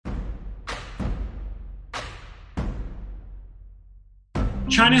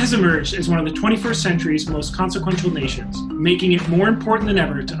China has emerged as one of the 21st century's most consequential nations, making it more important than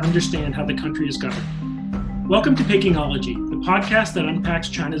ever to understand how the country is governed. Welcome to Pekingology, the podcast that unpacks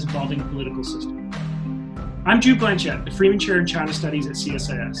China's evolving political system. I'm Jude Blanchette, the Freeman Chair in China Studies at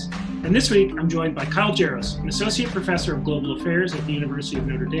CSIS, and this week I'm joined by Kyle Jaros, an Associate Professor of Global Affairs at the University of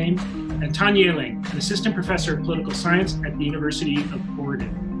Notre Dame, and Tan Yeling, an Assistant Professor of Political Science at the University of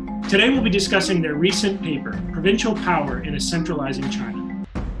Oregon. Today we'll be discussing their recent paper, Provincial Power in a Centralizing China.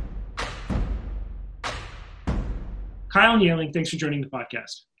 Kyle and Yeling, thanks for joining the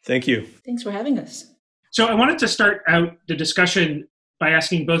podcast. Thank you. Thanks for having us. So I wanted to start out the discussion by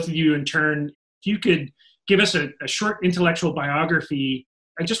asking both of you in turn, if you could give us a short intellectual biography.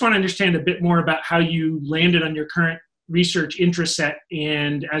 I just want to understand a bit more about how you landed on your current research interest set.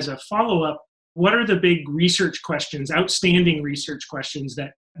 And as a follow-up, what are the big research questions, outstanding research questions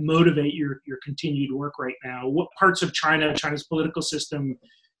that motivate your continued work right now? What parts of China's political system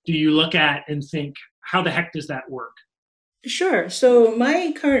do you look at and think, how the heck does that work? Sure. So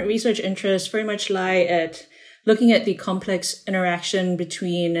my current research interests very much lie at looking at the complex interaction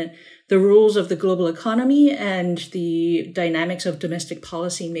between the rules of the global economy and the dynamics of domestic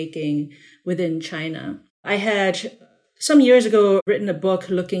policy making within China. I had some years ago written a book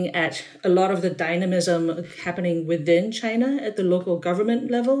looking at a lot of the dynamism happening within China at the local government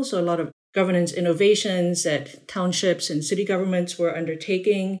level. So a lot of governance innovations that townships and city governments were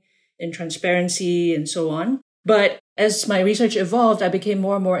undertaking in transparency and so on. But as my research evolved, I became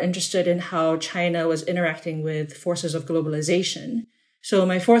more and more interested in how China was interacting with forces of globalization. So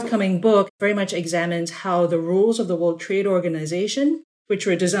my forthcoming book very much examines how the rules of the World Trade Organization, which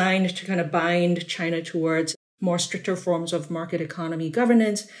were designed to kind of bind China towards more stricter forms of market economy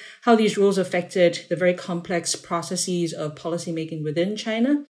governance, how these rules affected the very complex processes of policymaking within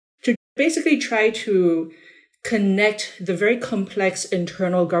China, to basically try to connect the very complex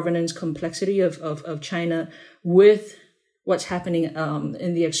internal governance complexity of China with what's happening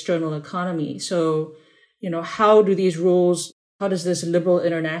in the external economy. So, how do these rules, how does this liberal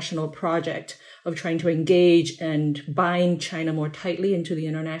international project of trying to engage and bind China more tightly into the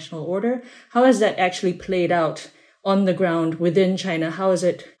international order, how has that actually played out on the ground within China? How has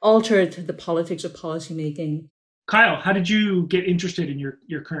it altered the politics of policymaking? Kyle, how did you get interested in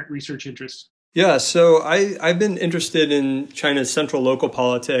your current research interests? Yeah, so I've been interested in China's central local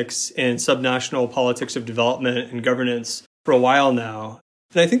politics and subnational politics of development and governance for a while now.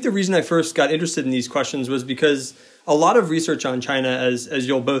 And I think the reason I first got interested in these questions was because a lot of research on China, as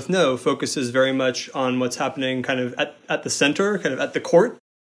you'll both know, focuses very much on what's happening kind of at the center, kind of at the court,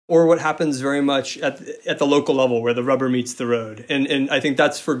 or what happens very much at the local level where the rubber meets the road. And I think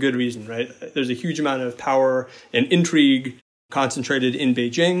that's for good reason, right? There's a huge amount of power and intrigue concentrated in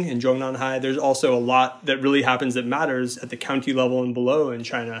Beijing and Zhongnanhai. There's also a lot that really happens that matters at the county level and below in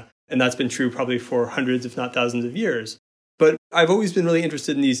China. And that's been true probably for hundreds, if not thousands of years. But I've always been really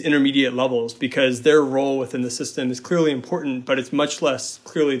interested in these intermediate levels because their role within the system is clearly important, but it's much less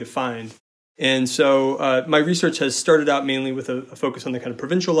clearly defined. And so my research has started out mainly with a focus on the kind of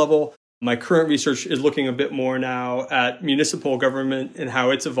provincial level. My current research is looking a bit more now at municipal government and how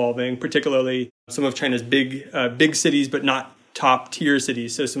it's evolving, particularly some of China's big cities, but not top tier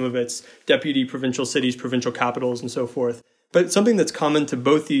cities. So some of its deputy provincial cities, provincial capitals, and so forth. But something that's common to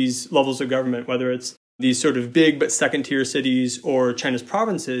both these levels of government, whether it's these sort of big but second tier cities or China's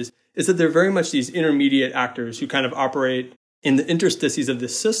provinces, is that they're very much these intermediate actors who kind of operate in the interstices of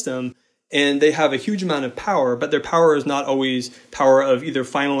this system. And they have a huge amount of power, but their power is not always power of either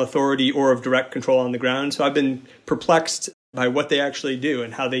final authority or of direct control on the ground. So I've been perplexed by what they actually do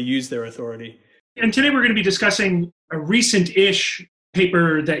and how they use their authority. And today we're going to be discussing a recent-ish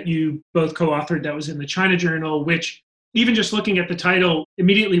paper that you both co-authored that was in the China Journal, which even just looking at the title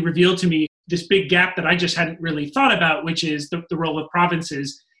immediately revealed to me this big gap that I just hadn't really thought about, which is the role of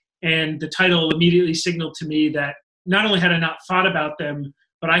provinces. And the title immediately signaled to me that not only had I not thought about them,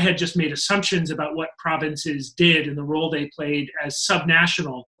 but I had just made assumptions about what provinces did and the role they played as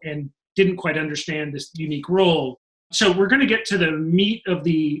subnational and didn't quite understand this unique role. So we're going to get to the meat of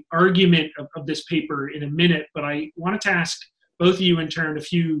the argument of this paper in a minute, but I wanted to ask both of you in turn a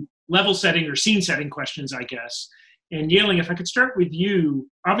few level setting or scene setting questions, I guess. And Yeling, if I could start with you,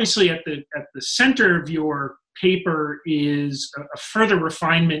 obviously at the center of your paper is a further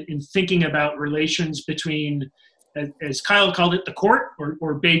refinement in thinking about relations between, as Kyle called it, the court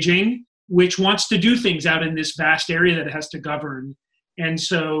or Beijing, which wants to do things out in this vast area that it has to govern. And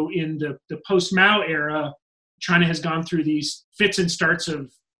so in the post-Mao era, China has gone through these fits and starts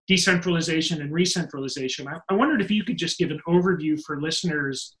of decentralization and re-centralization. I wondered if you could just give an overview for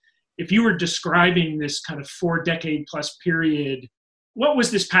listeners if you were describing this kind of 4-decade plus period what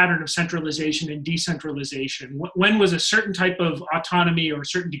was this pattern of centralization and decentralization? When was a certain type of autonomy or a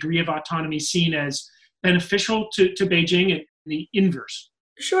certain degree of autonomy seen as beneficial to Beijing, and the inverse?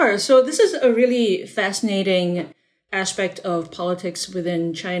 Sure. So this is a really fascinating aspect of politics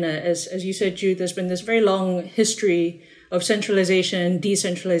within China. As you said, Jude, there's been this very long history of centralization,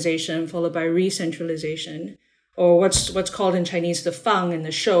 decentralization, followed by re-centralization, or what's called in Chinese the Fang and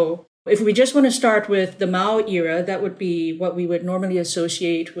the Shou. If we just want to start with the Mao era, that would be what we would normally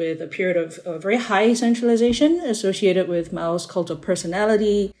associate with a period of very high centralization associated with Mao's cult of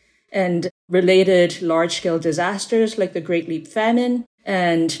personality and related large-scale disasters like the Great Leap Famine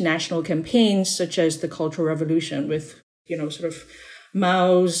and national campaigns such as the Cultural Revolution with, sort of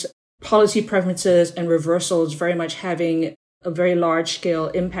Mao's policy preferences and reversals very much having a very large-scale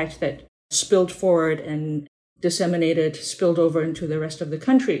impact that spilled forward and spilled over into the rest of the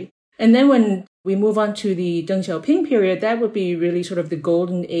country. And then when we move on to the Deng Xiaoping period, that would be really sort of the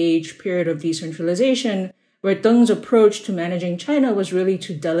golden age period of decentralization, where Deng's approach to managing China was really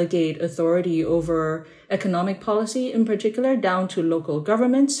to delegate authority over economic policy in particular down to local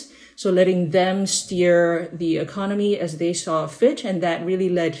governments. So letting them steer the economy as they saw fit. And that really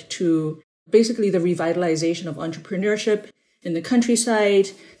led to basically the revitalization of entrepreneurship in the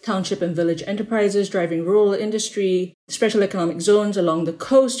countryside, township and village enterprises driving rural industry, special economic zones along the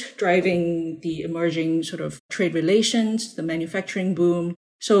coast driving the emerging sort of trade relations, the manufacturing boom.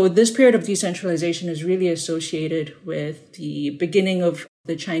 So this period of decentralization is really associated with the beginning of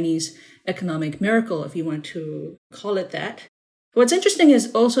the Chinese economic miracle, if you want to call it that. What's interesting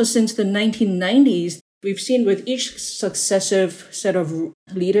is also since the 1990s, we've seen with each successive set of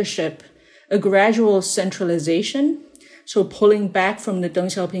leadership, a gradual centralization. So pulling back from the Deng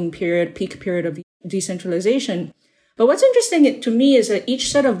Xiaoping period, peak period of decentralization. But what's interesting to me is that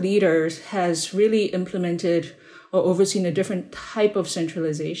each set of leaders has really implemented or overseen a different type of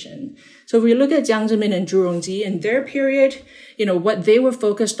centralization. So if we look at Jiang Zemin and Zhu Rongji in their period, what they were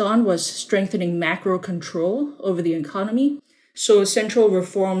focused on was strengthening macro control over the economy. So central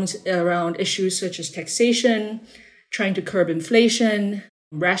reforms around issues such as taxation, trying to curb inflation,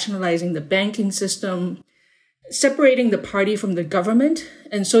 rationalizing the banking system, separating the party from the government.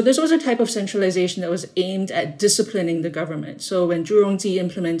 And so this was a type of centralization that was aimed at disciplining the government. So when Zhu Rongji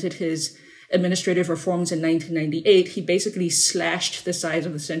implemented his administrative reforms in 1998, he basically slashed the size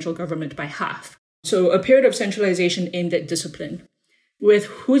of the central government by half. So a period of centralization aimed at discipline. With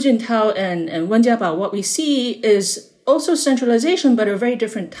Hu Jintao and Wen Jiabao, what we see is also centralization, but a very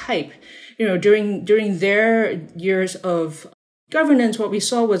different type. During their years of governance, what we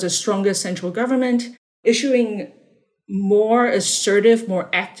saw was a stronger central government, issuing more assertive, more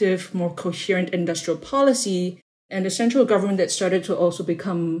active, more coherent industrial policy, and a central government that started to also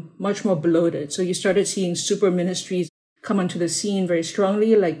become much more bloated. So you started seeing super ministries come onto the scene very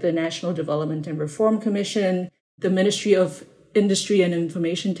strongly, like the National Development and Reform Commission, the Ministry of Industry and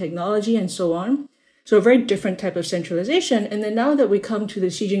Information Technology, and so on. So a very different type of centralization. And then now that we come to the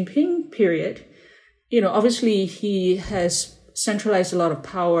Xi Jinping period, obviously he has centralized a lot of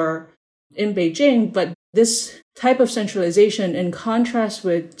power in Beijing, but this type of centralization, in contrast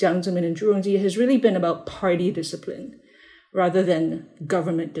with Jiang Zemin and Zhu Rongji, has really been about party discipline rather than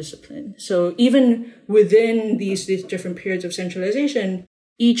government discipline. So even within these different periods of centralization,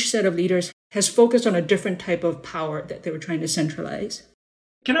 each set of leaders has focused on a different type of power that they were trying to centralize.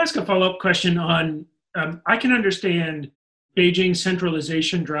 Can I ask a follow-up question on, I can understand Beijing's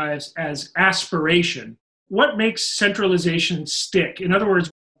centralization drives as aspiration. What makes centralization stick? In other words,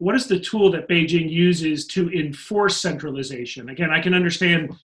 what is the tool that Beijing uses to enforce centralization? Again, I can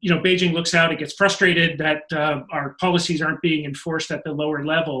understand, Beijing looks out, it gets frustrated that our policies aren't being enforced at the lower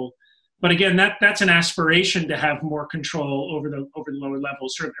level. But again, that's an aspiration to have more control over the lower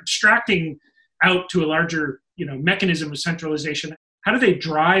levels, sort of abstracting out to a larger, mechanism of centralization. How do they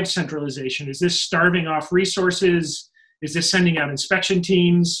drive centralization? Is this starving off resources? Is this sending out inspection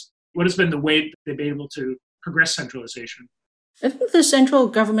teams? What has been the way that they've been able to progress centralization? I think the central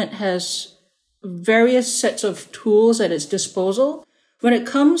government has various sets of tools at its disposal. When it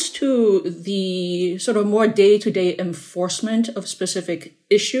comes to the sort of more day-to-day enforcement of specific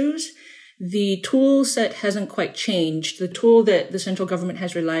issues, the tool set hasn't quite changed. The tool that the central government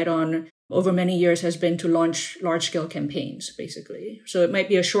has relied on over many years has been to launch large-scale campaigns, basically. So it might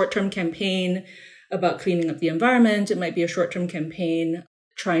be a short-term campaign about cleaning up the environment. It might be a short-term campaign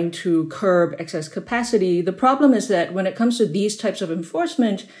trying to curb excess capacity. The problem is that when it comes to these types of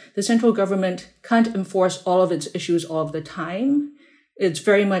enforcement, the central government can't enforce all of its issues all of the time. It's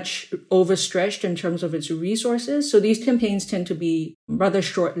very much overstretched in terms of its resources. So these campaigns tend to be rather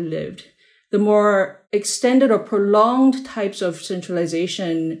short-lived. the more extended or prolonged types of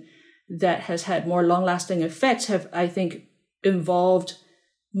centralization that has had more long-lasting effects have, I think, involved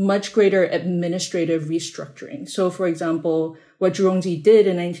much greater administrative restructuring. So, for example, what Zhu Rongji did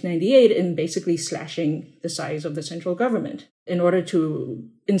in 1998 in basically slashing the size of the central government in order to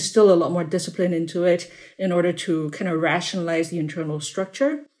instill a lot more discipline into it, in order to kind of rationalize the internal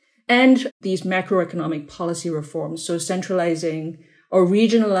structure, and these macroeconomic policy reforms. So centralizing or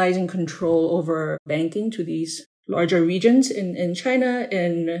regionalizing control over banking to these larger regions in China,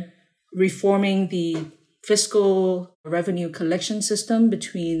 in reforming the fiscal revenue collection system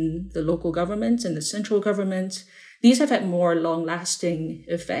between the local governments and the central government. These have had more long-lasting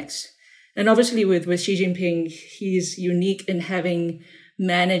effects. And obviously with Xi Jinping, he's unique in having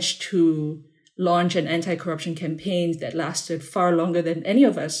managed to launch an anti-corruption campaign that lasted far longer than any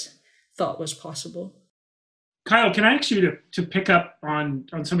of us thought was possible. Kyle, can I ask you to pick up on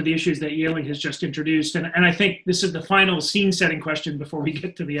some of the issues that Yeling has just introduced? And I think this is the final scene-setting question before we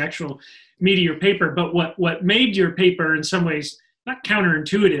get to the actual meat of your paper. But what made your paper in some ways not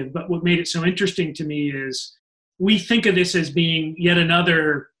counterintuitive, but what made it so interesting to me is we think of this as being yet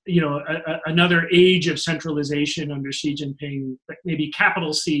another, another age of centralization under Xi Jinping, maybe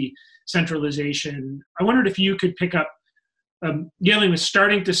capital C centralization. I wondered if you could pick up, Yeling was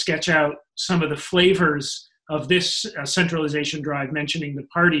starting to sketch out some of the flavors of this centralization drive, mentioning the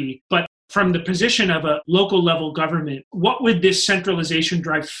party. But from the position of a local level government, what would this centralization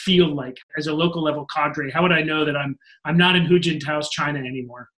drive feel like as a local level cadre? How would I know that I'm not in Hu Jintao's China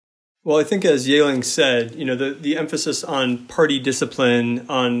anymore? Well, I think as Yeling said, the emphasis on party discipline,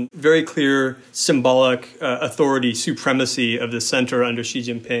 on very clear symbolic authority, supremacy of the center under Xi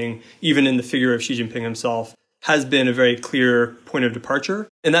Jinping, even in the figure of Xi Jinping himself, has been a very clear point of departure.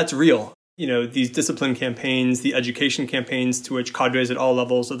 And that's real. These discipline campaigns, the education campaigns to which cadres at all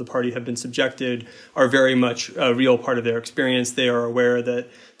levels of the party have been subjected are very much a real part of their experience. They are aware that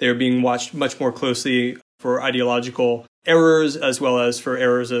they are being watched much more closely for ideological errors as well as for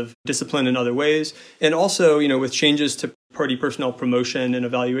errors of discipline in other ways. And also, with changes to party personnel promotion and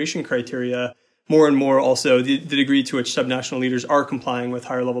evaluation criteria, more and more also the degree to which subnational leaders are complying with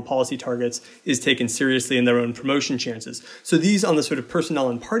higher level policy targets is taken seriously in their own promotion chances. So these on the sort of personnel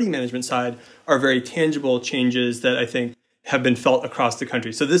and party management side are very tangible changes that I think have been felt across the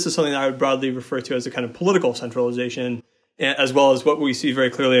country. So this is something that I would broadly refer to as a kind of political centralization, as well as what we see very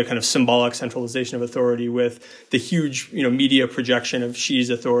clearly a kind of symbolic centralization of authority with the huge, media projection of Xi's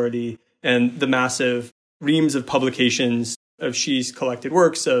authority and the massive reams of publications of Xi's collected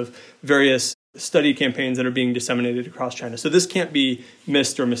works, of various study campaigns that are being disseminated across China. So this can't be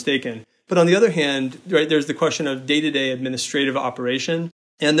missed or mistaken. But on the other hand, right, there's the question of day-to-day administrative operation,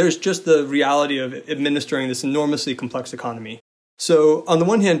 and there's just the reality of administering this enormously complex economy. So on the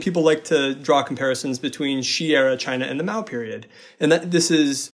one hand, people like to draw comparisons between Xi-era China and the Mao period, and that this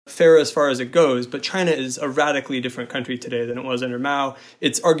is fair as far as it goes, but China is a radically different country today than it was under Mao.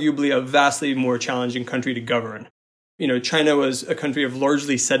 It's arguably a vastly more challenging country to govern. China was a country of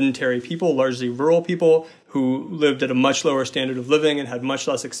largely sedentary people, largely rural people who lived at a much lower standard of living and had much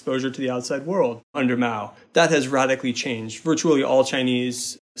less exposure to the outside world under Mao. That has radically changed. Virtually all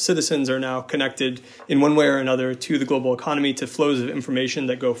Chinese citizens are now connected in one way or another to the global economy, to flows of information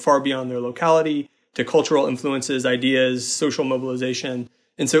that go far beyond their locality, to cultural influences, ideas, social mobilization.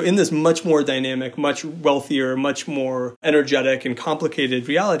 And so in this much more dynamic, much wealthier, much more energetic and complicated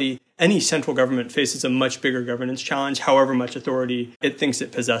reality, any central government faces a much bigger governance challenge, however much authority it thinks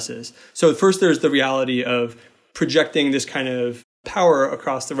it possesses. So first, there's the reality of projecting this kind of power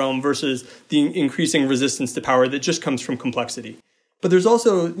across the realm versus the increasing resistance to power that just comes from complexity. But there's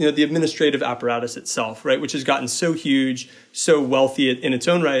also, the administrative apparatus itself, right, which has gotten so huge, so wealthy in its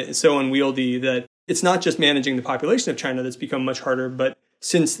own right, so unwieldy that it's not just managing the population of China that's become much harder, but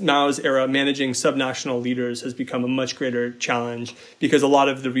since Mao's era, managing subnational leaders has become a much greater challenge because a lot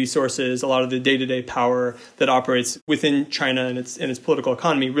of the resources, a lot of the day-to-day power that operates within China and its political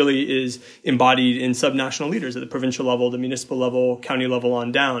economy really is embodied in subnational leaders at the provincial level, the municipal level, county level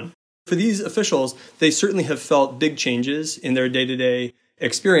on down. For these officials, they certainly have felt big changes in their day-to-day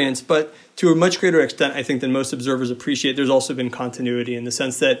experience, but to a much greater extent, I think, than most observers appreciate, there's also been continuity in the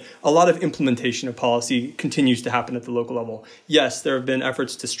sense that a lot of implementation of policy continues to happen at the local level. Yes, there have been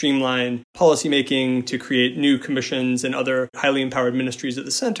efforts to streamline policymaking, to create new commissions and other highly empowered ministries at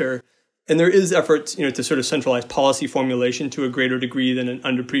the center. And there is efforts, to sort of centralize policy formulation to a greater degree than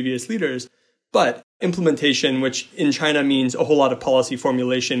under previous leaders. But implementation, which in China means a whole lot of policy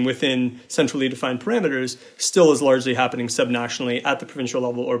formulation within centrally defined parameters, still is largely happening subnationally at the provincial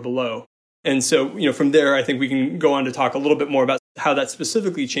level or below. And so, from there, I think we can go on to talk a little bit more about how that's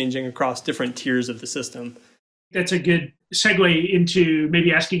specifically changing across different tiers of the system. That's a good segue into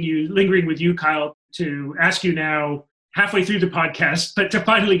maybe lingering with you, Kyle, to ask you now halfway through the podcast, but to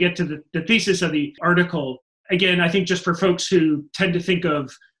finally get to the thesis of the article. Again, I think just for folks who tend to think of,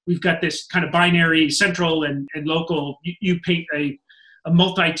 we've got this kind of binary central and local, you paint a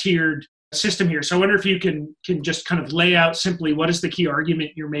multi-tiered system here. So I wonder if you can just kind of lay out simply what is the key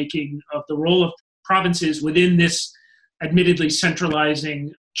argument you're making of the role of provinces within this admittedly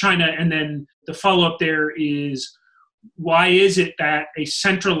centralizing China. And then the follow-up there is, why is it that a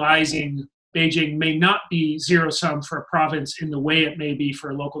centralizing Beijing may not be zero-sum for a province in the way it may be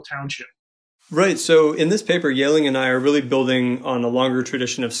for a local township? Right. So in this paper, Yeling and I are really building on a longer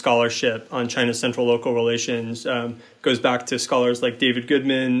tradition of scholarship on China's central-local relations. Goes back to scholars like David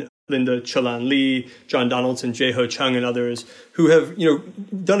Goodman, Linda Chelan Li, John Donaldson, Jae-Ho Chung, and others who have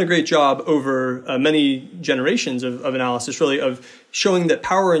done a great job over many generations of analysis, really, of showing that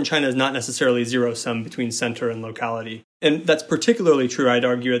power in China is not necessarily zero-sum between center and locality. And that's particularly true, I'd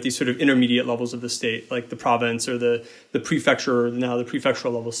argue, at these sort of intermediate levels of the state, like the province or the prefecture, or now the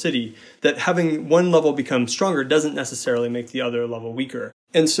prefectural level city, that having one level become stronger doesn't necessarily make the other level weaker.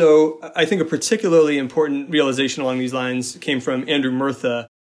 And so I think a particularly important realization along these lines came from Andrew Murtha,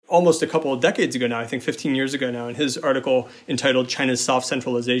 almost a couple of decades ago now, I think 15 years ago now, in his article entitled China's Soft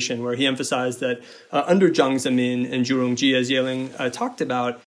Centralization, where he emphasized that under Jiang Zemin and Zhu Rongji, as Yeling talked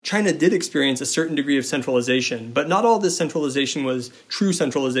about, China did experience a certain degree of centralization, but not all this centralization was true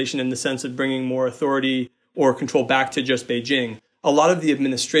centralization in the sense of bringing more authority or control back to just Beijing. A lot of the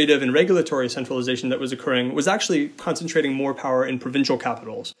administrative and regulatory centralization that was occurring was actually concentrating more power in provincial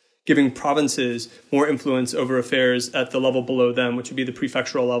capitals, giving provinces more influence over affairs at the level below them, which would be the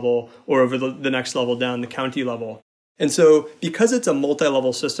prefectural level, or over the next level down, the county level. And so because it's a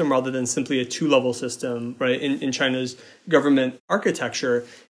multi-level system rather than simply a two-level system, right, in China's government architecture,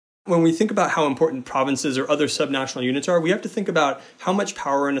 when we think about how important provinces or other subnational units are, we have to think about how much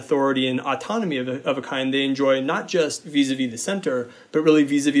power and authority and autonomy of a kind they enjoy, not just vis-a-vis the center, but really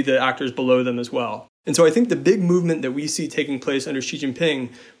vis-a-vis the actors below them as well. And so I think the big movement that we see taking place under Xi Jinping,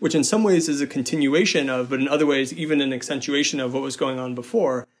 which in some ways is a continuation of, but in other ways even an accentuation of what was going on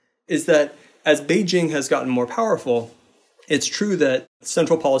before, is that as Beijing has gotten more powerful, it's true that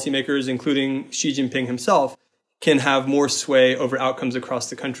central policymakers, including Xi Jinping himself, can have more sway over outcomes across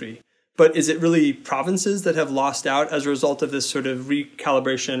the country. But is it really provinces that have lost out as a result of this sort of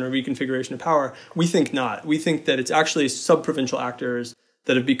recalibration or reconfiguration of power? We think not. We think that it's actually sub-provincial actors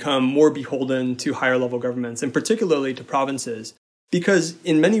that have become more beholden to higher level governments, and particularly to provinces. Because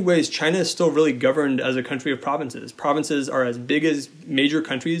in many ways, China is still really governed as a country of provinces. Provinces are as big as major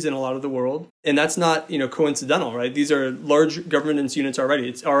countries in a lot of the world. And that's not, coincidental, right? These are large governance units already.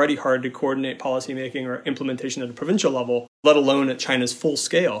 It's already hard to coordinate policymaking or implementation at a provincial level, let alone at China's full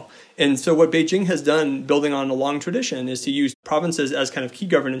scale. And so what Beijing has done, building on a long tradition, is to use provinces as kind of key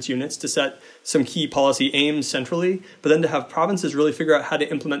governance units to set some key policy aims centrally, but then to have provinces really figure out how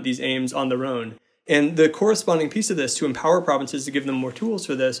to implement these aims on their own. And the corresponding piece of this, to empower provinces to give them more tools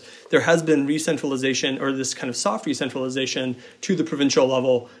for this, there has been re-centralization, or this kind of soft re-centralization to the provincial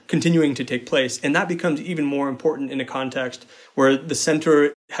level continuing to take place. And that becomes even more important in a context where the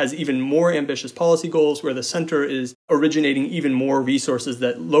center has even more ambitious policy goals, where the center is originating even more resources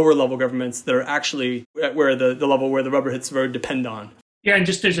that lower level governments that are actually at where the level where the rubber hits the road depend on. Yeah, and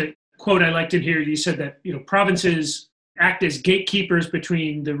just as a quote I liked in here, you said that provinces act as gatekeepers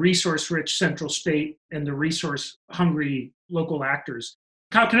between the resource-rich central state and the resource-hungry local actors.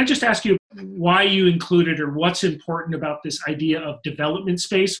 Kyle, can I just ask you why you included, or what's important about this idea of development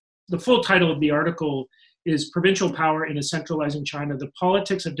space? The full title of the article is Provincial Power in a Centralizing China, the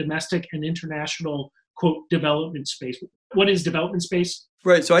Politics of Domestic and International, quote, Development Space. What is development space?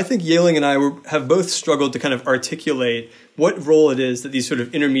 Right. So I think Yeling and I have both struggled to kind of articulate what role it is that these sort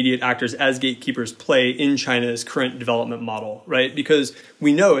of intermediate actors as gatekeepers play in China's current development model, right? Because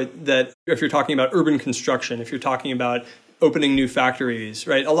we know that if you're talking about urban construction, if you're talking about opening new factories,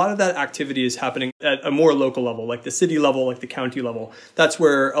 right? A lot of that activity is happening at a more local level, like the city level, like the county level. That's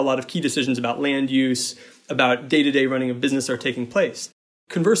where a lot of key decisions about land use, about day-to-day running of business are taking place.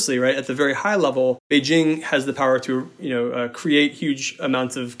 Conversely, right, at the very high level, Beijing has the power to, create huge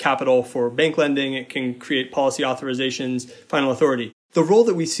amounts of capital for bank lending. It can create policy authorizations, final authority. The role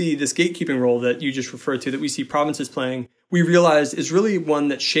that we see, this gatekeeping role that you just referred to, that we see provinces playing, we realize is really one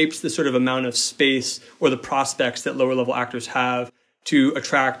that shapes the sort of amount of space or the prospects that lower level actors have to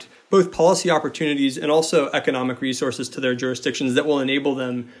attract both policy opportunities and also economic resources to their jurisdictions that will enable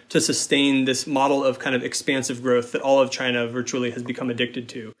them to sustain this model of kind of expansive growth that all of China virtually has become addicted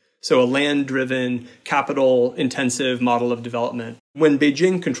to. So a land-driven, capital-intensive model of development. When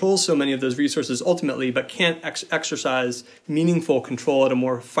Beijing controls so many of those resources ultimately, but can't exercise meaningful control at a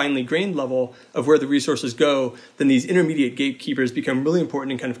more finely grained level of where the resources go, then these intermediate gatekeepers become really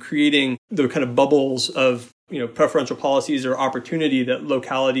important in kind of creating the kind of bubbles of preferential policies or opportunity that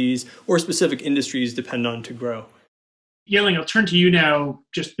localities or specific industries depend on to grow. Yeling, I'll turn to you now,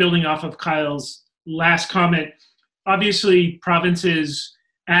 just building off of Kyle's last comment. Obviously, provinces,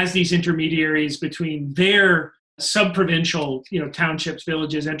 as these intermediaries between their sub-provincial, townships,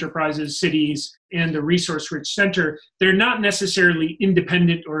 villages, enterprises, cities, and the resource-rich center, they're not necessarily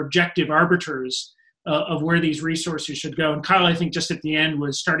independent or objective arbiters of where these resources should go. And Kyle, I think just at the end,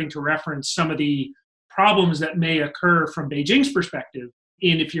 was starting to reference some of the problems that may occur from Beijing's perspective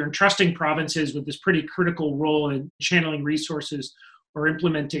if you're entrusting provinces with this pretty critical role in channeling resources or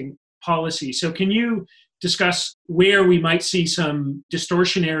implementing policy. So can you discuss where we might see some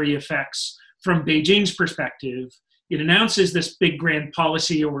distortionary effects from Beijing's perspective? It announces this big grand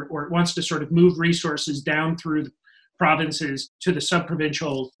policy, or it wants to sort of move resources down through the provinces to the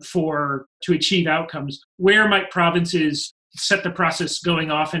sub-provincial to achieve outcomes. Where might provinces set the process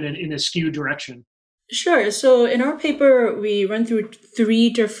going off in a skewed direction? Sure. So in our paper, we run through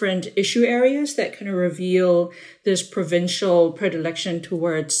 3 different issue areas that kind of reveal this provincial predilection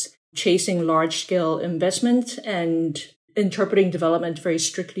towards chasing large-scale investment and interpreting development very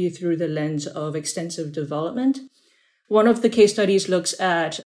strictly through the lens of extensive development. One of the case studies looks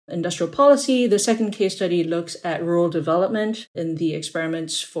at industrial policy. The second case study looks at rural development in the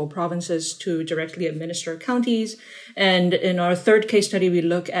experiments for provinces to directly administer counties. And in our third case study, we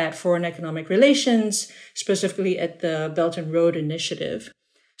look at foreign economic relations, specifically at the Belt and Road Initiative.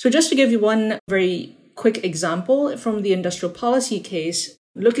 So just to give you one very quick example from the industrial policy case,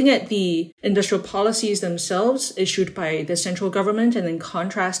 looking at the industrial policies themselves issued by the central government and then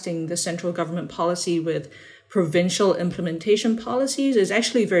contrasting the central government policy with provincial implementation policies is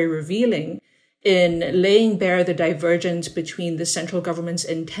actually very revealing in laying bare the divergence between the central government's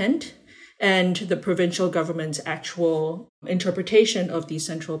intent and the provincial government's actual interpretation of these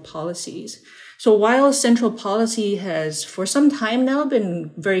central policies. So while central policy has for some time now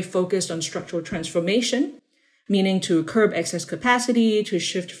been very focused on structural transformation, meaning to curb excess capacity, to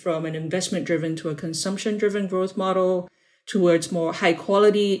shift from an investment-driven to a consumption-driven growth model, towards more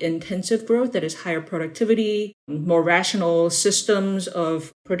high-quality, intensive growth that is higher productivity, more rational systems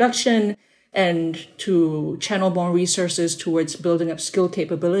of production, and to channel more resources towards building up skill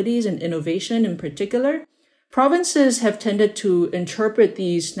capabilities and innovation in particular. Provinces have tended to interpret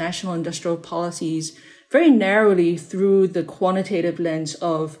these national industrial policies very narrowly through the quantitative lens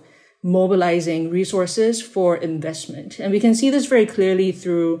of mobilizing resources for investment. And we can see this very clearly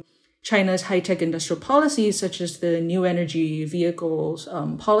through China's high-tech industrial policies, such as the new energy vehicles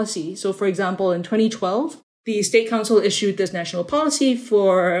policy. So, for example, in 2012, the State Council issued this national policy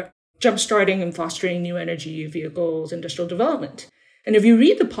for jumpstarting and fostering new energy vehicles industrial development. And if you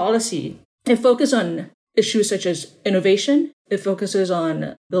read the policy, it focuses on issues such as innovation. It focuses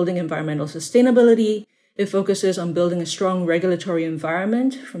on building environmental sustainability. It focuses on building a strong regulatory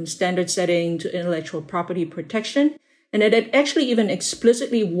environment, from standard setting to intellectual property protection. And it had actually even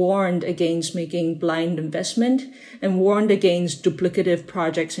explicitly warned against making blind investment and warned against duplicative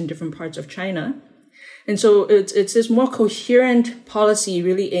projects in different parts of China. And so it's this more coherent policy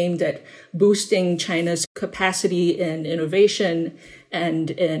really aimed at boosting China's capacity in innovation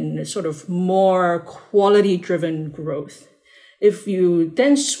and in sort of more quality-driven growth. If you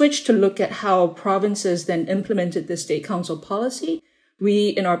then switch to look at how provinces then implemented the State Council policy, we,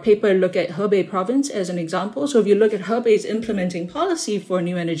 in our paper, look at Hebei province as an example. So if you look at Hebei's implementing policy for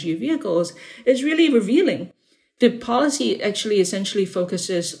new energy vehicles, it's really revealing. The policy actually essentially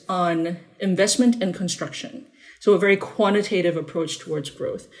focuses on investment and construction. So a very quantitative approach towards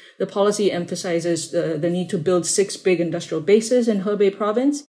growth. The policy emphasizes the need to build 6 big industrial bases in Hebei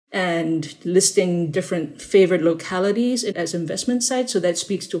province and listing different favored localities as investment sites. So that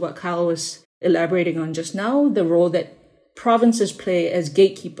speaks to what Kyle was elaborating on just now, the role that provinces play as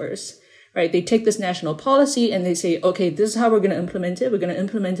gatekeepers, right? They take this national policy and they say, okay, this is how we're going to implement it. We're going to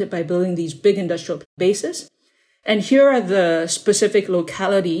implement it by building these big industrial bases. And here are the specific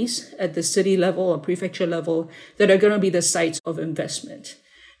localities at the city level or prefecture level that are going to be the sites of investment.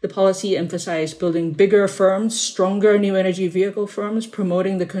 The policy emphasized building bigger firms, stronger new energy vehicle firms,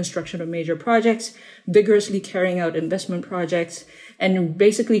 promoting the construction of major projects, vigorously carrying out investment projects, and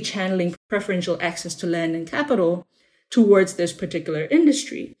basically channeling preferential access to land and capital towards this particular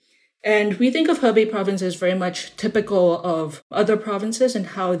industry. And we think of Hebei province as very much typical of other provinces and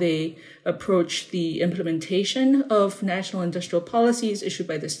how they approach the implementation of national industrial policies issued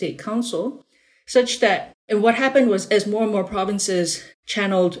by the State Council, such that and what happened was as more and more provinces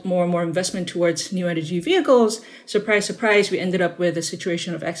channeled more and more investment towards new energy vehicles, surprise, surprise, we ended up with a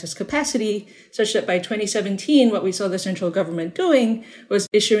situation of excess capacity, such that by 2017, what we saw the central government doing was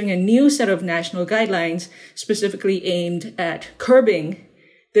issuing a new set of national guidelines specifically aimed at curbing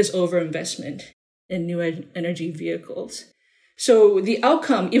this overinvestment in new energy vehicles. So the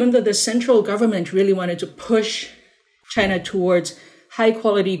outcome, even though the central government really wanted to push China towards high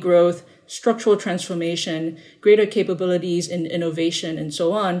quality growth, structural transformation, greater capabilities in innovation, and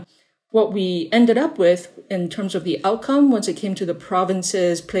so on, what we ended up with in terms of the outcome once it came to the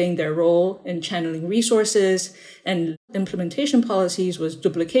provinces playing their role in channeling resources and implementation policies was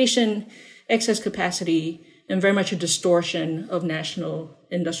duplication, excess capacity, and very much a distortion of national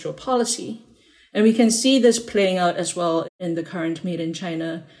industrial policy. And we can see this playing out as well in the current Made in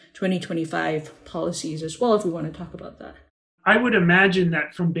China 2025 policies as well, if we want to talk about that. I would imagine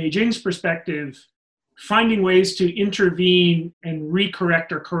that from Beijing's perspective, finding ways to intervene and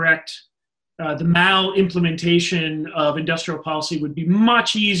recorrect or correct the mal-implementation of industrial policy would be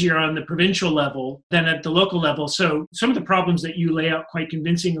much easier on the provincial level than at the local level. So some of the problems that you lay out quite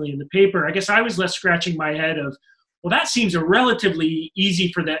convincingly in the paper, I guess I was left scratching my head of, well, that seems a relatively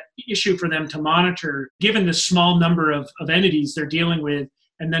easy for that issue for them to monitor, given the small number of entities they're dealing with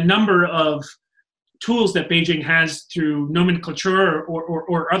and the number of tools that Beijing has through nomenclature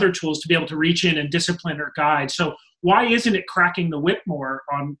or other tools to be able to reach in and discipline or guide. So why isn't it cracking the whip more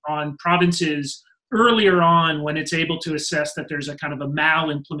on provinces earlier on when it's able to assess that there's a kind of a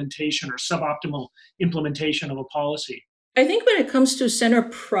mal-implementation or suboptimal implementation of a policy? I think when it comes to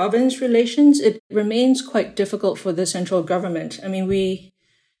center-province relations, it remains quite difficult for the central government. I mean, we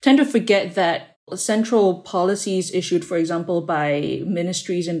tend to forget that central policies issued, for example, by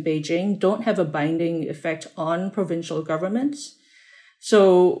ministries in Beijing don't have a binding effect on provincial governments.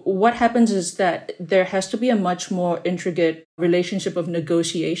 So what happens is that there has to be a much more intricate relationship of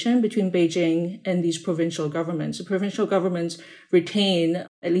negotiation between Beijing and these provincial governments. The provincial governments retain,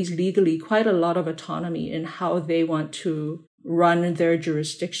 at least legally, quite a lot of autonomy in how they want to run their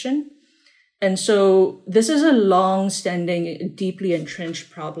jurisdiction. And so this is a long-standing, deeply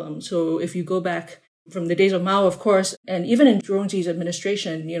entrenched problem. So if you go back from the days of Mao, of course, and even in Zhu Rongji's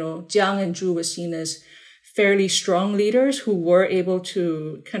administration, Jiang and Zhu were seen as fairly strong leaders who were able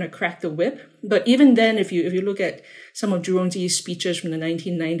to kind of crack the whip. But even then, if you look at some of Zhu Rongji's speeches from the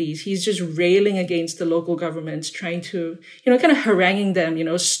 1990s, he's just railing against the local governments, trying to, kind of haranguing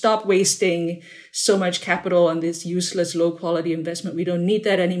them, stop wasting so much capital on this useless low quality investment. We don't need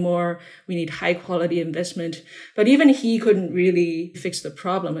that anymore. We need high quality investment. But even he couldn't really fix the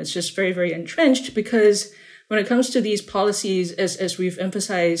problem. It's just very, very entrenched because when it comes to these policies, as we've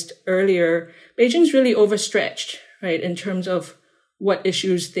emphasized earlier, Beijing's really overstretched, right, in terms of what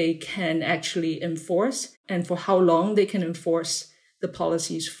issues they can actually enforce and for how long they can enforce the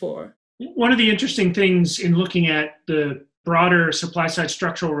policies for. One of the interesting things in looking at the broader supply-side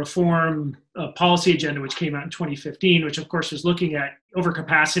structural reform policy agenda, which came out in 2015, which of course is looking at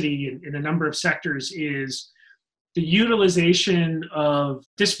overcapacity in a number of sectors, is the utilization of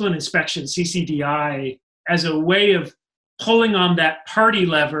discipline inspection, CCDI, as a way of pulling on that party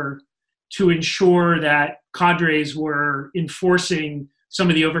lever to ensure that cadres were enforcing some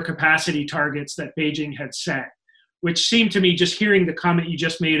of the overcapacity targets that Beijing had set, which seemed to me, just hearing the comment you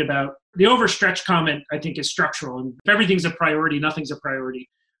just made about the overstretch comment, I think is structural. And if everything's a priority, nothing's a priority.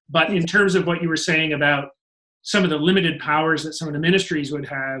 But in terms of what you were saying about some of the limited powers that some of the ministries would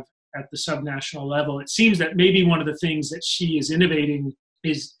have at the subnational level, it seems that maybe one of the things that Xi is innovating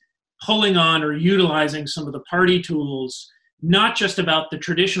is pulling on or utilizing some of the party tools, not just about the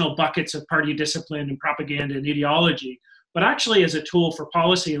traditional buckets of party discipline and propaganda and ideology, but actually as a tool for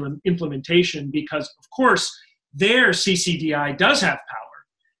policy implementation, because of course their CCDI does have power,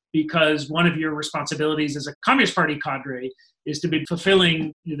 because one of your responsibilities as a Communist Party cadre is to be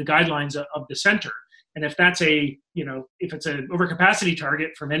fulfilling the guidelines of the center. And if that's if it's an overcapacity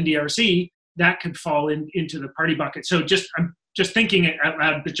target from NDRC, that could fall into the party bucket. So I'm just thinking out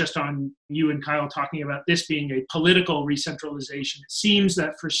loud, but just on you and Kyle talking about this being a political recentralization, it seems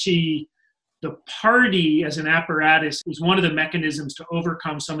that for Xi, the party as an apparatus is one of the mechanisms to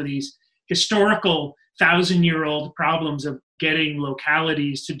overcome some of these historical 1,000-year-old problems of getting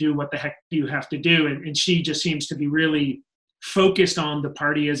localities to do what the heck you have to do. And Xi just seems to be really focused on the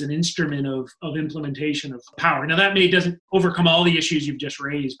party as an instrument of implementation of power. Now that doesn't overcome all the issues you've just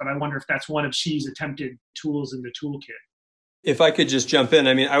raised, but I wonder if that's one of Xi's attempted tools in the toolkit. If I could just jump in,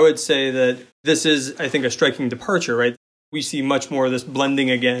 I mean, I would say that this is, I think, a striking departure, right? We see much more of this blending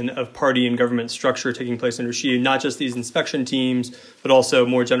again of party and government structure taking place under Xi, not just these inspection teams, but also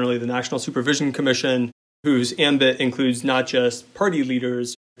more generally the National Supervision Commission, whose ambit includes not just party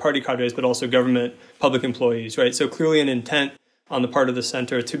leaders, party cadres, but also government, public employees, right? So clearly an intent on the part of the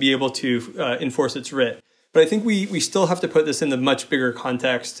center to be able to enforce its writ. But I think we still have to put this in the much bigger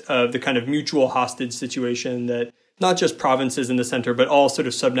context of the kind of mutual hostage situation that not just provinces in the center, but all sort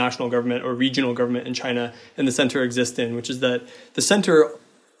of subnational government or regional government in China and the center exist in, which is that the center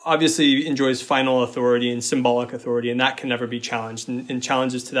obviously enjoys final authority and symbolic authority, and that can never be challenged, and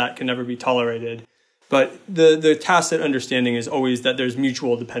challenges to that can never be tolerated. But the tacit understanding is always that there's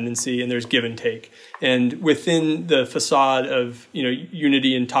mutual dependency and there's give and take. And within the facade of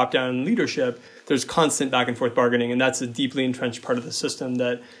unity and top-down leadership, there's constant back and forth bargaining, and that's a deeply entrenched part of the system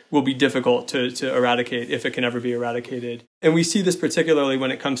that will be difficult to eradicate if it can ever be eradicated. And we see this particularly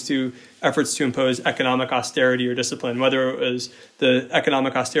when it comes to efforts to impose economic austerity or discipline, whether it was the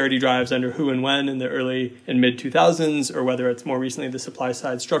economic austerity drives under Hu and Wen in the early and mid-2000s, or whether it's more recently the supply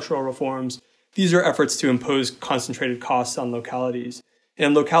side structural reforms. These are efforts to impose concentrated costs on localities.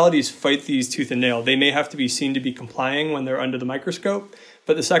 And localities fight these tooth and nail. They may have to be seen to be complying when they're under the microscope,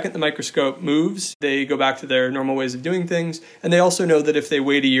 but the second the microscope moves, they go back to their normal ways of doing things. And they also know that if they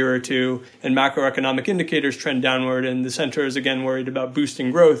wait a year or two and macroeconomic indicators trend downward and the center is again worried about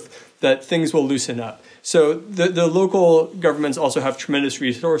boosting growth, that things will loosen up. So the local governments also have tremendous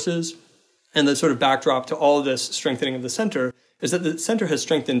resources. And the sort of backdrop to all of this strengthening of the center is that the center has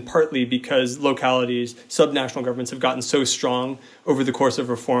strengthened partly because localities, subnational governments have gotten so strong over the course of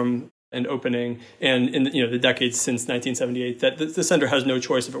reform and opening and in the decades since 1978 that the center has no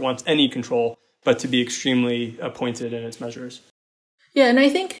choice if it wants any control but to be extremely pointed in its measures. Yeah, and I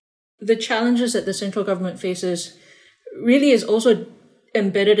think the challenges that the central government faces really is also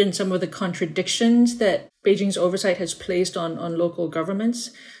embedded in some of the contradictions that Beijing's oversight has placed on local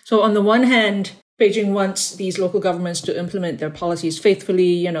governments. So on the one hand, Beijing wants these local governments to implement their policies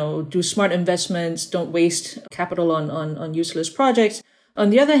faithfully, do smart investments, don't waste capital on useless projects. On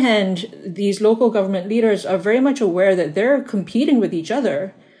the other hand, these local government leaders are very much aware that they're competing with each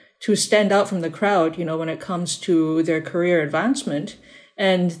other to stand out from the crowd, when it comes to their career advancement.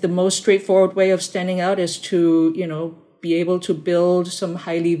 And the most straightforward way of standing out is to, be able to build some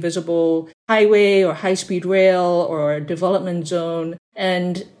highly visible highway or high-speed rail or development zone.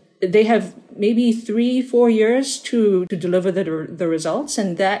 And they have maybe 3-4 years to deliver the results.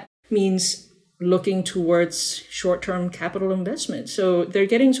 And that means looking towards short-term capital investment. So they're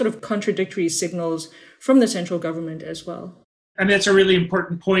getting sort of contradictory signals from the central government as well. And that's a really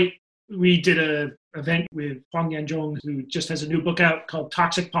important point. We did an event with Huang Yanzhong, who just has a new book out called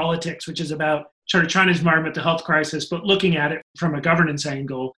Toxic Politics, which is about China's environmental health crisis, but looking at it from a governance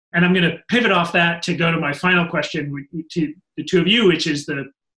angle. And I'm going to pivot off that to go to my final question to the two of you, which is the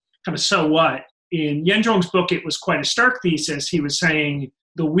kind of so what. In Yanzhong's book, it was quite a stark thesis. He was saying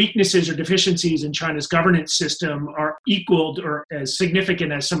the weaknesses or deficiencies in China's governance system are equaled or as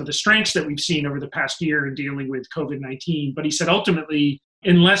significant as some of the strengths that we've seen over the past year in dealing with COVID-19. But he said ultimately,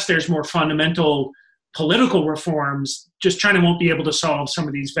 unless there's more fundamental political reforms, just China won't be able to solve some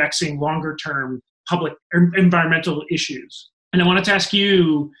of these vexing longer-term public environmental issues. And I wanted to ask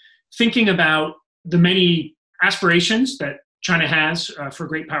you, thinking about the many aspirations that China has for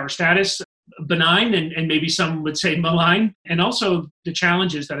great power status, benign and maybe some would say malign, and also the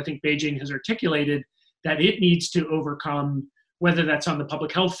challenges that I think Beijing has articulated that it needs to overcome, whether that's on the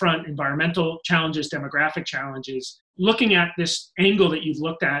public health front, environmental challenges, demographic challenges. Looking at this angle that you've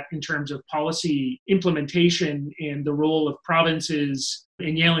looked at in terms of policy implementation and the role of provinces,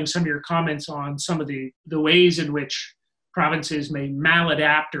 and nailing some of your comments on some of the ways in which provinces may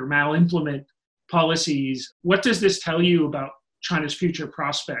maladapt or malimplement policies, what does this tell you about China's future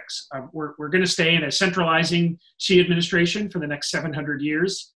prospects? We're going to stay in a centralizing Xi administration for the next 700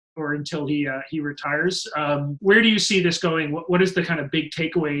 years or until he retires. Where do you see this going? What is the kind of big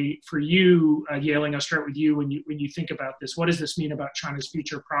takeaway for you, Yaling? I'll start with you when you think about this. What does this mean about China's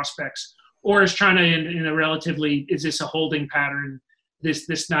future prospects? Or is China in a relatively, is this a holding pattern?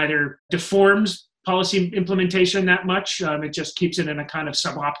 This neither deforms policy implementation that much. It just keeps it in a kind of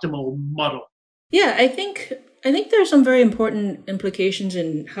suboptimal muddle. Yeah, I think there are some very important implications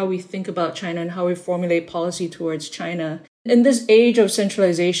in how we think about China and how we formulate policy towards China. In this age of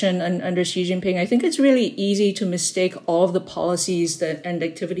centralization under Xi Jinping, I think it's really easy to mistake all of the policies and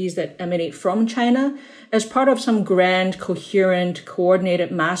activities that emanate from China as part of some grand, coherent,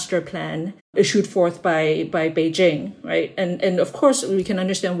 coordinated master plan issued forth by Beijing, right? And of course, we can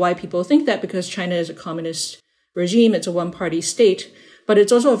understand why people think that, because China is a communist regime. It's a one-party state, but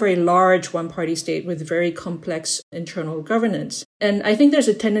it's also a very large one-party state with very complex internal governance. And I think there's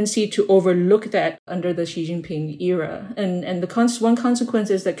a tendency to overlook that under the Xi Jinping era. And one consequence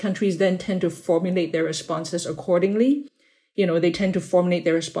is that countries then tend to formulate their responses accordingly. They tend to formulate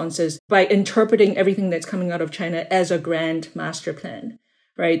their responses by interpreting everything that's coming out of China as a grand master plan,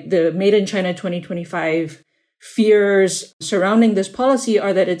 right? The Made in China 2025 fears surrounding this policy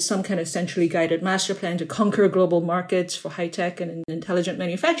are that it's some kind of centrally guided master plan to conquer global markets for high-tech and intelligent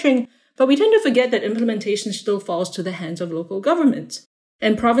manufacturing. But we tend to forget that implementation still falls to the hands of local governments.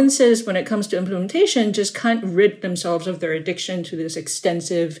 And provinces, when it comes to implementation, just can't rid themselves of their addiction to this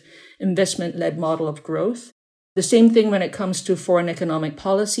extensive investment-led model of growth. The same thing when it comes to foreign economic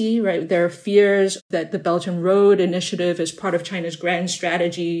policy, right? There are fears that the Belt and Road Initiative is part of China's grand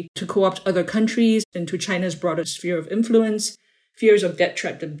strategy to co-opt other countries into China's broader sphere of influence, fears of debt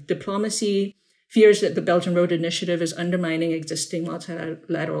trap diplomacy, fears that the Belt and Road Initiative is undermining existing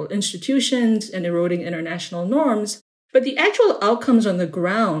multilateral institutions and eroding international norms. But the actual outcomes on the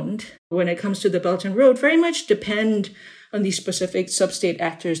ground when it comes to the Belt and Road very much depend on the specific sub-state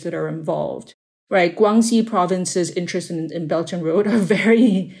actors that are involved. Right, Guangxi province's interest in Belt and Road are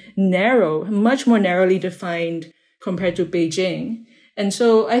very narrow, much more narrowly defined compared to Beijing. And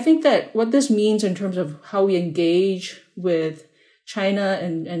so I think that what this means in terms of how we engage with China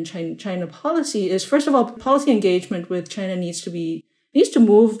and China policy is, first of all, policy engagement with China needs to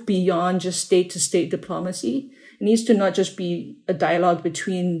move beyond just state-to-state diplomacy. It needs to not just be a dialogue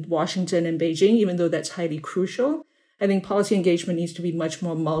between Washington and Beijing, even though that's highly crucial. I think policy engagement needs to be much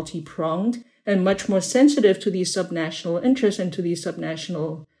more multi-pronged and much more sensitive to these subnational interests and to these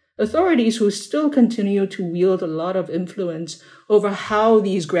subnational authorities who still continue to wield a lot of influence over how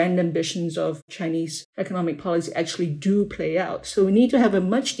these grand ambitions of Chinese economic policy actually do play out. So we need to have a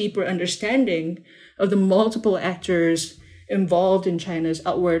much deeper understanding of the multiple actors involved in China's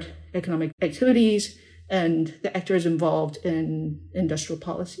outward economic activities and the actors involved in industrial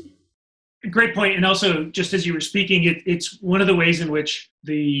policy. Great point. And also, just as you were speaking, it's one of the ways in which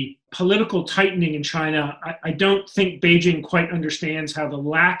the political tightening in China, I don't think Beijing quite understands how the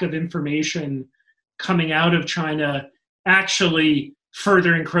lack of information coming out of China actually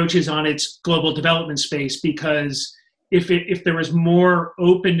further encroaches on its global development space. Because if there was more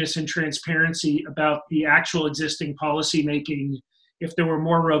openness and transparency about the actual existing policy making, if there were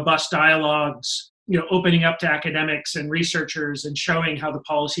more robust dialogues, opening up to academics and researchers and showing how the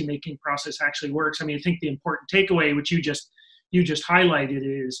policymaking process actually works. I mean, I think the important takeaway, which you just highlighted,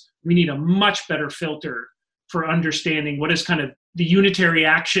 is we need a much better filter for understanding what is kind of the unitary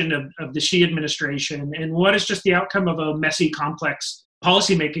action of the Xi administration and what is just the outcome of a messy, complex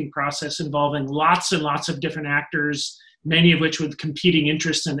policymaking process involving lots and lots of different actors, many of which with competing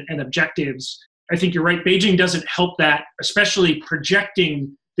interests and objectives. I think you're right. Beijing doesn't help that, especially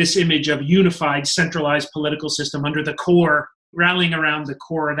projecting this image of unified, centralized political system under the core, rallying around the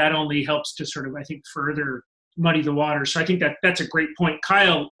core. That only helps to sort of, I think, further muddy the water. So I think that's a great point.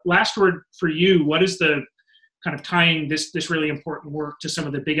 Kyle, last word for you. What is the kind of tying this really important work to some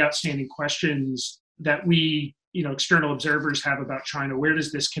of the big outstanding questions that we, external observers have about China? Where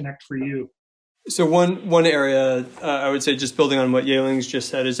does this connect for you? So one area I would say, just building on what Yeling's just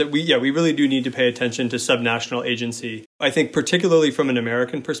said, is that we really do need to pay attention to subnational agency. I think particularly from an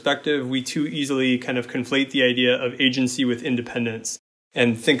American perspective, we too easily kind of conflate the idea of agency with independence.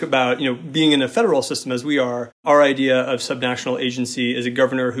 And think about, being in a federal system as we are, our idea of subnational agency is a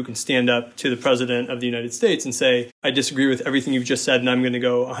governor who can stand up to the president of the United States and say, I disagree with everything you've just said, and I'm going to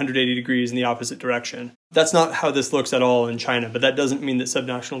go 180 degrees in the opposite direction. That's not how this looks at all in China, but that doesn't mean that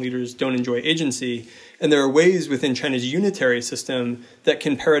subnational leaders don't enjoy agency. And there are ways within China's unitary system that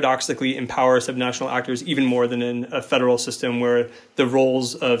can paradoxically empower subnational actors even more than in a federal system where the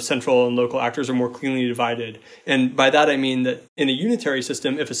roles of central and local actors are more cleanly divided. And by that, I mean that in a unitary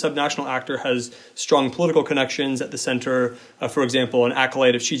system, if a subnational actor has strong political connections at the center, for example, an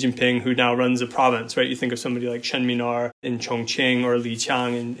acolyte of Xi Jinping who now runs a province, right? You think of somebody like Chen Minar in Chongqing or Li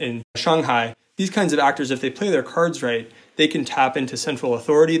Qiang in Shanghai. These kinds of actors, if they play their cards right, they can tap into central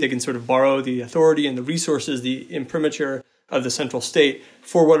authority. They can sort of borrow the authority and the resources, the imprimatur of the central state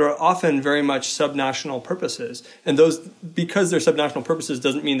for what are often very much subnational purposes. And those, because they're subnational purposes,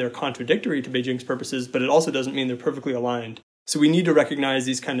 doesn't mean they're contradictory to Beijing's purposes, but it also doesn't mean they're perfectly aligned. So we need to recognize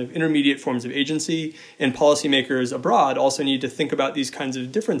these kind of intermediate forms of agency, and policymakers abroad also need to think about these kinds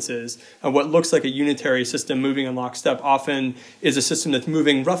of differences. What looks like a unitary system moving in lockstep often is a system that's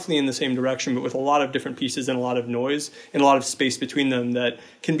moving roughly in the same direction, but with a lot of different pieces and a lot of noise and a lot of space between them that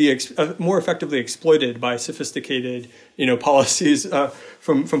can be more effectively exploited by sophisticated, policies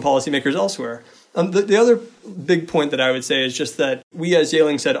from policymakers elsewhere. The other big point that I would say is just that we, as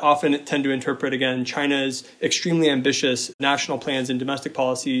Yeling said, often tend to interpret, again, China's extremely ambitious national plans and domestic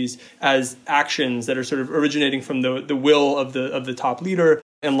policies as actions that are sort of originating from the will of the top leader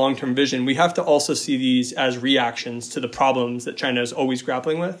and long-term vision. We have to also see these as reactions to the problems that China is always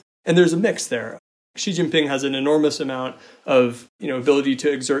grappling with. And there's a mix there. Xi Jinping has an enormous amount of ability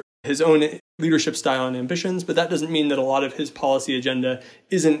to exert his own leadership style and ambitions, but that doesn't mean that a lot of his policy agenda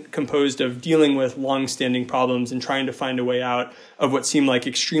isn't composed of dealing with long-standing problems and trying to find a way out of what seem like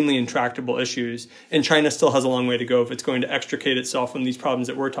extremely intractable issues. And China still has a long way to go if it's going to extricate itself from these problems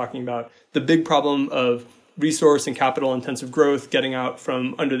that we're talking about. The big problem of resource and capital intensive growth getting out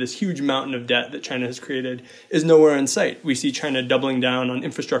from under this huge mountain of debt that China has created is nowhere in sight. We see China doubling down on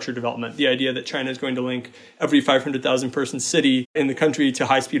infrastructure development, the idea that China is going to link every 500,000 person city in the country to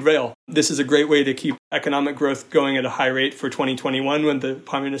high-speed rail. This is a great way to keep economic growth going at a high rate for 2021 when the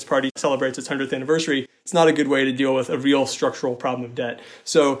Communist Party celebrates its 100th anniversary. It's not a good way to deal with a real structural problem of debt.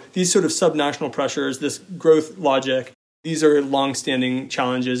 So these sort of subnational pressures, this growth logic, these are long-standing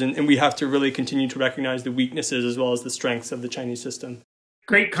challenges, and we have to really continue to recognize the weaknesses as well as the strengths of the Chinese system.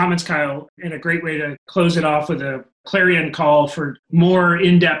 Great comments, Kyle, and a great way to close it off with a clarion call for more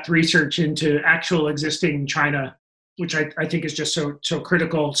in-depth research into actual existing China, which I think is just so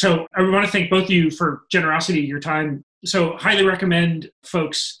critical. So I want to thank both of you for generosity of your time. So highly recommend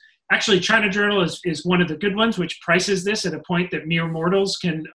folks. Actually, China Journal is one of the good ones, which prices this at a point that mere mortals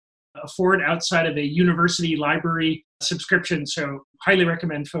can afford outside of a university library subscription. So highly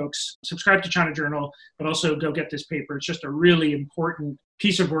recommend folks subscribe to China Journal, but also go get this paper. It's just a really important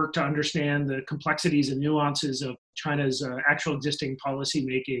piece of work to understand the complexities and nuances of China's actual existing policy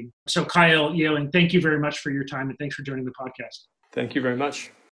making. So Kyle, Yeling, thank you very much for your time, and thanks for joining the podcast. Thank you very much.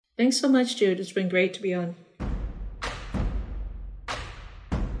 Thanks so much, Jude. It's been great to be on.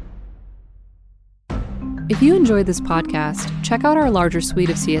 If you enjoyed this podcast, check out our larger suite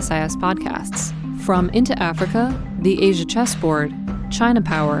of CSIS podcasts. From Into Africa, The Asia Chessboard, China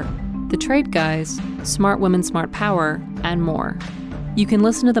Power, The Trade Guys, Smart Women, Smart Power, and more. You can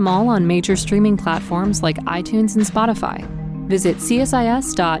listen to them all on major streaming platforms like iTunes and Spotify. Visit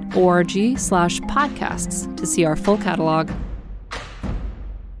csis.org/podcasts to see our full catalog.